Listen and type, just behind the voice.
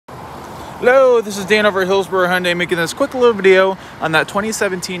Hello, this is Dan over at Hillsboro Hyundai making this quick little video on that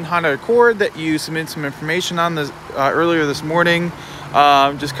 2017 Honda Accord that you submitted some information on this earlier this morning.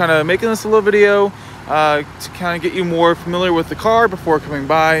 Just kind of making this a little video to kind of get you more familiar with the car before coming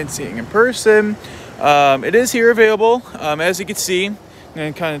by and seeing it in person. It is here available, as you can see. I'm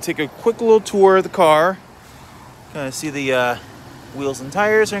going to kind of take a quick little tour of the car. Kind of see the wheels and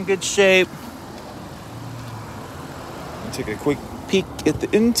tires are in good shape. Take a quick peek at the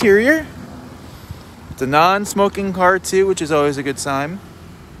interior. It's a non-smoking car too, which is always a good sign.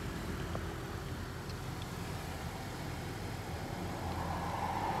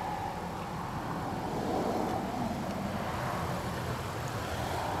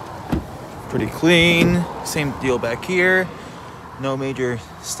 Pretty clean. Same deal back here. No major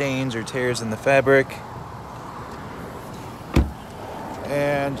stains or tears in the fabric.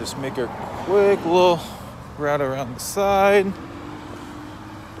 And just make a quick little route around the side.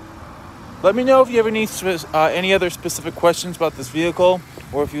 Let me know if you have any other specific questions about this vehicle,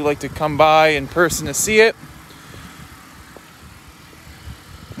 or if you'd like to come by in person to see it.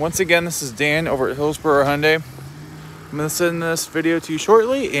 Once again, this is Dan over at Hillsboro Hyundai. I'm going to send this video to you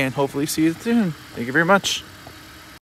shortly and hopefully see you soon. Thank you very much.